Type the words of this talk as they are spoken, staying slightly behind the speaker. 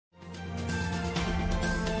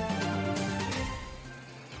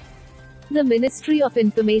The Ministry of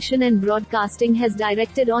Information and Broadcasting has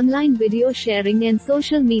directed online video sharing and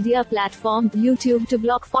social media platform, YouTube, to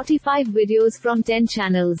block 45 videos from 10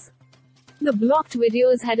 channels. The blocked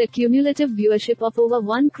videos had a cumulative viewership of over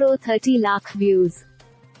 1.30 crore views.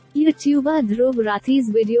 YouTuber Dhruv Rathi's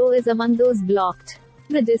video is among those blocked.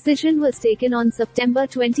 The decision was taken on September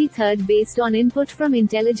 23 based on input from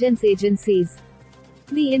intelligence agencies.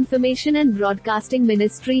 The Information and Broadcasting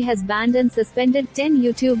Ministry has banned and suspended 10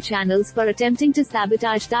 YouTube channels for attempting to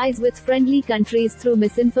sabotage ties with friendly countries through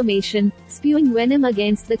misinformation, spewing venom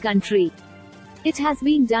against the country. It has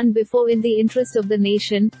been done before in the interest of the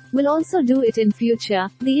nation, will also do it in future,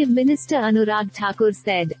 the Minister Anurag Thakur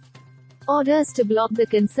said. Orders to block the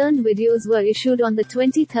concerned videos were issued on the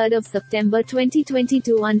 23rd of September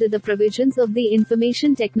 2022 under the provisions of the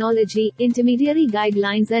Information Technology, Intermediary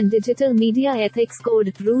Guidelines and Digital Media Ethics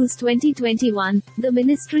Code, Rules 2021, the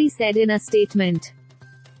ministry said in a statement.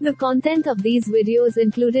 The content of these videos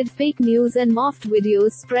included fake news and morphed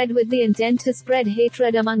videos spread with the intent to spread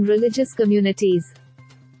hatred among religious communities.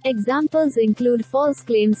 Examples include false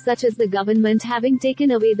claims such as the government having taken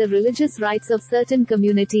away the religious rights of certain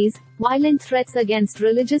communities, violent threats against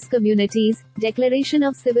religious communities, declaration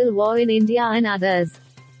of civil war in India and others.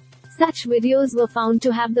 Such videos were found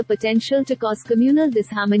to have the potential to cause communal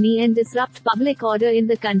disharmony and disrupt public order in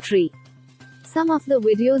the country. Some of the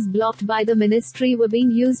videos blocked by the ministry were being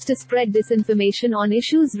used to spread disinformation on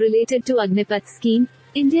issues related to Agnipath scheme,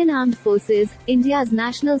 Indian Armed Forces, India's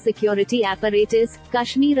national security apparatus,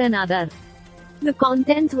 Kashmir and other. The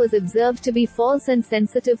content was observed to be false and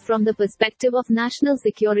sensitive from the perspective of national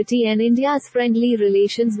security and India's friendly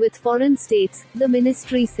relations with foreign states, the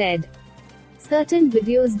ministry said. Certain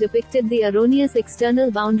videos depicted the erroneous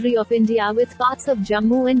external boundary of India with parts of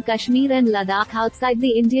Jammu and Kashmir and Ladakh outside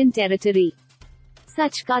the Indian territory.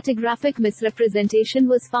 Such cartographic misrepresentation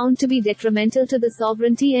was found to be detrimental to the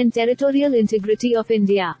sovereignty and territorial integrity of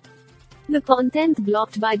India. The content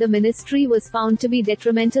blocked by the ministry was found to be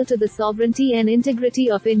detrimental to the sovereignty and integrity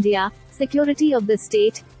of India, security of the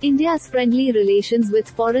state, India's friendly relations with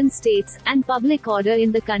foreign states, and public order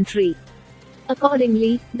in the country.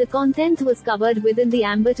 Accordingly, the content was covered within the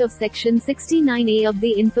ambit of Section 69A of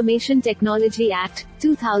the Information Technology Act,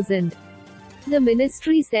 2000. The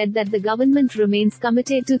ministry said that the government remains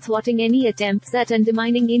committed to thwarting any attempts at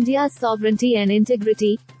undermining India's sovereignty and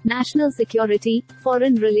integrity, national security,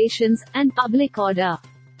 foreign relations, and public order.